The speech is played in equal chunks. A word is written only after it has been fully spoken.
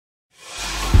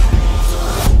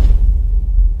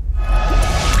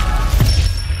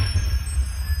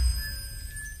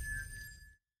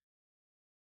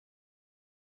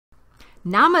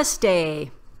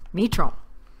Namaste, Mitron.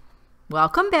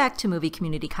 Welcome back to Movie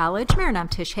Community College. Marinam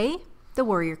Tishay, the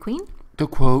Warrior Queen. To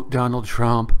quote Donald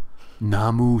Trump,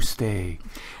 Namaste.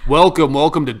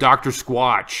 Welcome to Dr.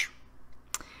 Squatch.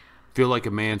 Feel like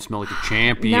a man, smell like a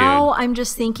champion. Now I'm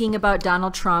just thinking about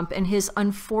Donald Trump and his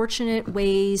unfortunate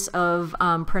ways of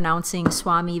pronouncing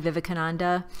Swami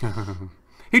Vivekananda.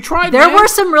 He tried. There were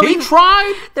some really. He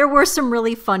tried. There were some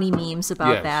really funny memes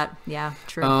about that. Yeah,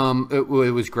 true. It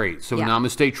was great. So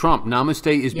Namaste Trump.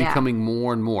 Namaste is becoming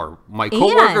more and more. My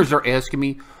coworkers are asking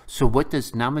me, so what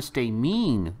does Namaste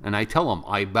mean? And I tell them,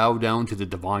 I bow down to the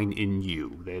divine in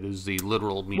you. That is the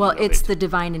literal meaning. Well, it's the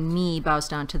divine in me bows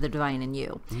down to the divine in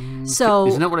you. So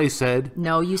isn't that what I said?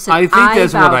 No, you said I think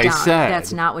that's what I said.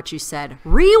 That's not what you said.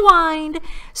 Rewind.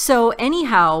 So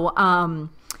anyhow,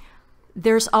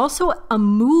 there's also a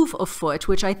move afoot,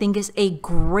 which I think is a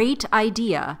great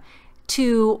idea,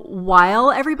 to,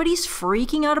 while everybody's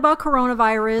freaking out about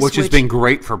coronavirus, which has been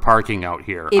great for parking out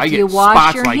here. If I you get wash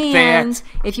spots your like hands,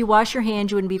 that. if you wash your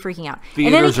hands, you wouldn't be freaking out.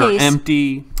 Theaters are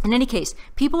empty. In any case,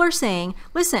 people are saying,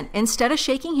 listen, instead of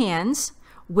shaking hands,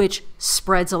 which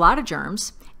spreads a lot of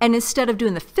germs, and instead of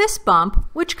doing the fist bump,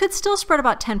 which could still spread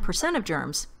about 10% of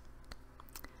germs,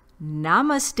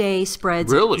 Namaste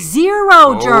spreads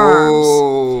 0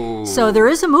 germs. So there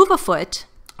is a move afoot.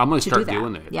 I'm going to start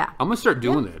doing that. Yeah. I'm going to start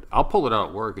doing that. I'll pull it out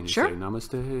at work and just say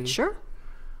Namaste. Sure.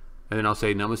 And then I'll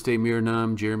say Namaste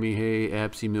Mirnam, Jeremy Hay,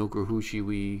 Apsy Milk or Hushi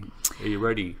We. Are you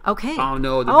ready? Okay. Oh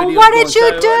no, the video's what did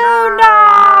you do?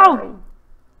 No!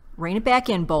 Rein it back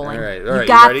in, Bowling. All right, you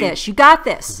got this. You got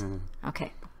this.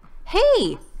 Okay.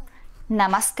 Hey.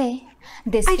 Namaste.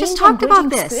 This I just talked about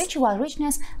this. Spiritual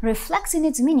richness reflects in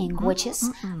its meaning, which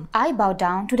is, I bow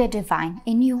down to the divine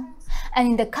in you. And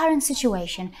in the current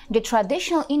situation, the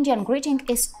traditional Indian greeting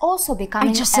is also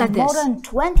becoming a modern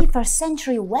 21st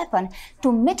century weapon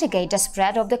to mitigate the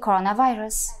spread of the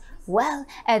coronavirus. Well,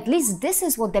 at least this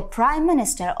is what the Prime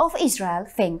Minister of Israel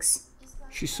thinks.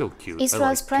 She's so cute.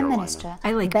 Israel's Prime Minister,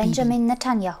 Benjamin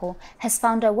Netanyahu, has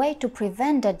found a way to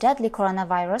prevent the deadly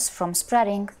coronavirus from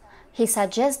spreading. He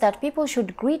suggests that people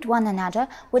should greet one another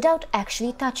without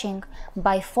actually touching,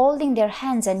 by folding their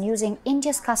hands and using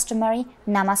India's customary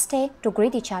Namaste to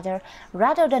greet each other,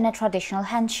 rather than a traditional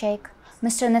handshake.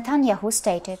 Mr. Netanyahu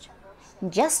stated,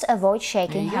 "Just avoid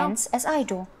shaking hands as I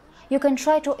do. You can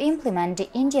try to implement the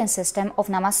Indian system of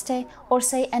Namaste or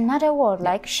say another word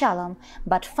like Shalom,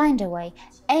 but find a way,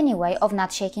 any way of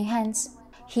not shaking hands."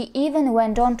 He even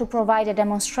went on to provide a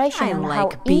demonstration on how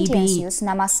Indians use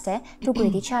Namaste to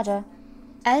greet each other.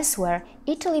 Elsewhere,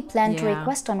 Italy planned to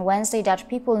request on Wednesday that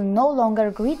people no longer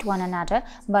greet one another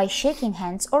by shaking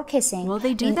hands or kissing, well,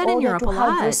 they do that in Europe to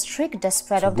help restrict the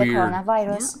spread of the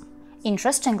coronavirus.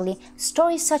 Interestingly,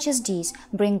 stories such as these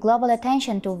bring global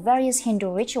attention to various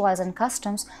Hindu rituals and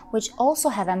customs, which also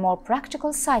have a more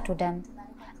practical side to them.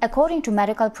 According to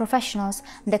medical professionals,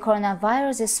 the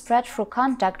coronavirus is spread through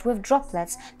contact with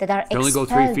droplets that are expelled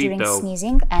during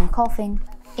sneezing and coughing.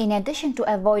 In addition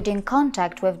to avoiding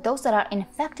contact with those that are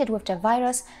infected with the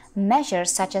virus,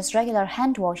 measures such as regular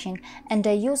hand washing and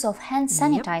the use of hand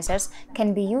sanitizers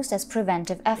can be used as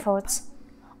preventive efforts.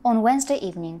 On Wednesday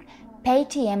evening,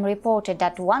 Paytm reported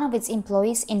that one of its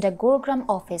employees in the Gurugram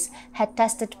office had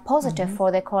tested positive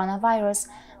for the coronavirus,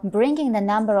 bringing the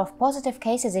number of positive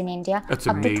cases in India up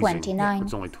to 29.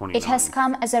 It's only 29. It has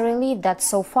come as a relief that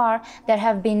so far there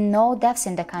have been no deaths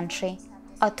in the country.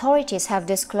 Authorities have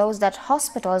disclosed that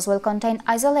hospitals will contain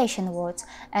isolation wards,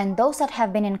 and those that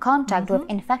have been in contact with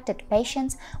infected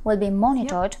patients will be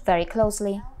monitored very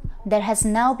closely. There has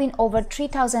now been over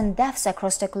 3,000 deaths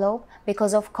across the globe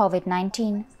because of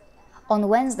COVID-19. On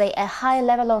Wednesday, a high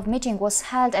level of meeting was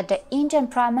held at the Indian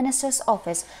Prime Minister's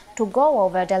office to go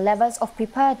over the levels of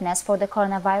preparedness for the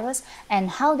coronavirus and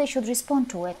how they should respond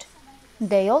to it.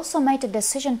 They also made a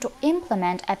decision to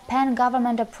implement a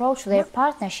pan-government approach to their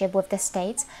partnership with the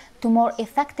states to more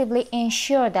effectively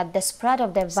ensure that the spread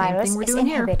of the virus is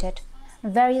inhibited.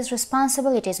 Various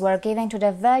responsibilities were given to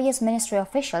the various ministry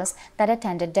officials that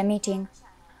attended the meeting.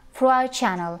 Through our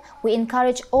channel, we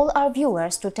encourage all our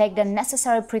viewers to take the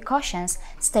necessary precautions,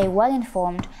 stay well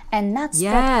informed, and not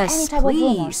spread any type of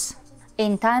rumors.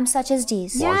 In times such as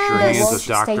these, the world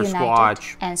should stay united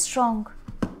and strong.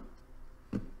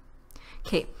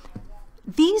 Okay,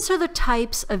 these are the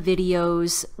types of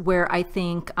videos where I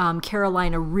think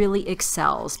Karolina really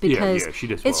excels, because she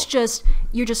does it's just,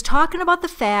 you're just talking about the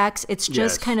facts. It's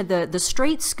just kind of the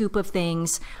straight scoop of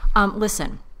things.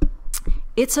 Listen,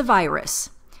 it's a virus.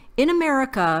 In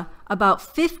America, about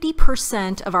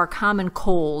 50% of our common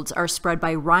colds are spread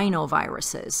by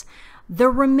rhinoviruses. The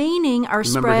remaining are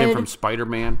Remember him from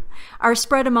Spider-Man? Are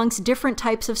spread amongst different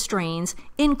types of strains,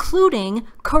 including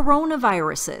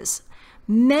coronaviruses.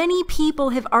 Many people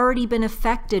have already been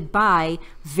affected by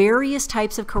various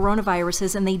types of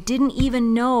coronaviruses, and they didn't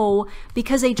even know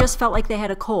because they just felt like they had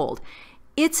a cold.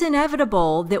 It's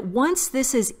inevitable that once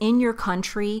this is in your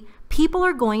country, people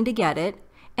are going to get it.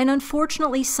 And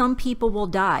unfortunately, some people will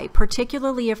die,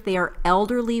 particularly if they are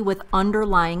elderly with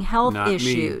underlying health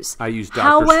issues. Me. I use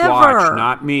Dr. Swatch,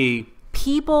 not me.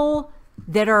 People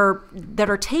that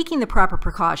are taking the proper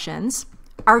precautions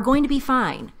are going to be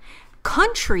fine.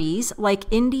 Countries like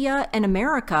India and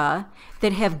America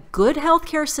that have good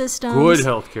healthcare systems,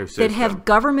 that have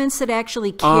governments that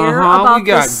actually care about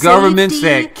the safety governments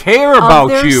that care about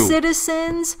their you.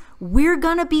 citizens, we're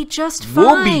gonna be just fine.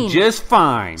 We'll be just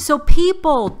fine. So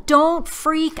people, don't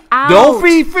freak out. Don't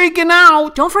be freaking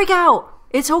out. Don't freak out.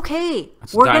 It's okay.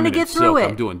 We're gonna get through it.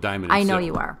 I'm doing diamond and I know silk.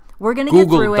 you are. We're gonna get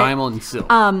through it. Google diamond and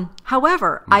silk.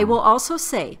 However, I will also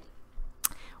say,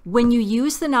 when you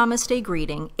use the Namaste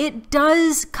greeting, it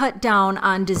does cut down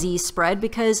on disease spread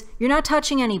because you're not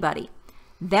touching anybody.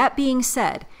 That being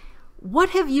said,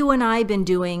 what have you and I been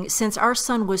doing since our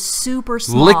son was super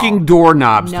small? Licking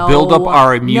doorknobs to build up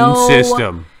our immune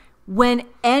system. When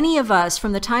any of us,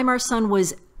 from the time our son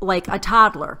was like a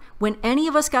toddler, when any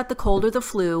of us got the cold or the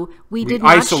flu, we did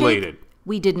not isolated.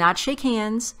 We did not shake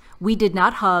hands. We did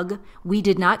not hug. We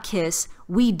did not kiss.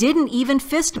 We didn't even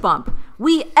fist bump.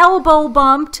 We elbow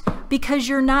bumped because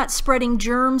you're not spreading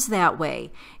germs that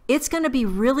way. It's going to be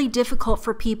really difficult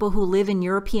for people who live in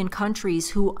European countries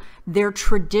who their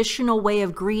traditional way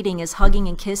of greeting is hugging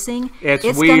and kissing. It's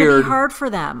going to be hard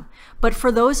for them. But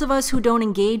for those of us who don't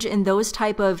engage in those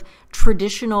type of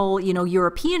traditional,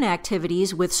 European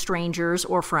activities with strangers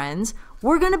or friends,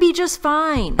 we're going to be just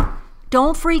fine.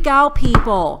 Don't freak out,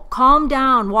 people. Calm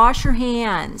down. Wash your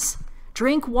hands.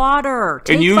 Drink water.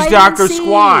 Take and use vitamin Dr. C.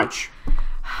 Squatch.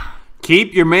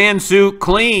 Keep your man suit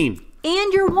clean.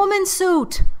 And your woman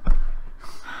suit.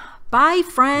 Bye,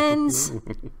 friends.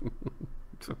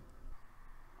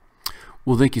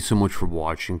 Well, thank you so much for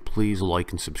watching. Please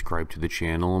like and subscribe to the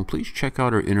channel. And please check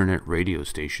out our internet radio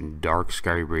station,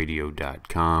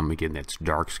 darkskyradio.com. Again, that's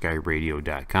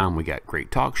darkskyradio.com. We got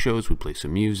great talk shows. We play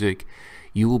some music.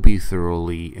 You will be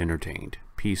thoroughly entertained.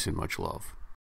 Peace and much love.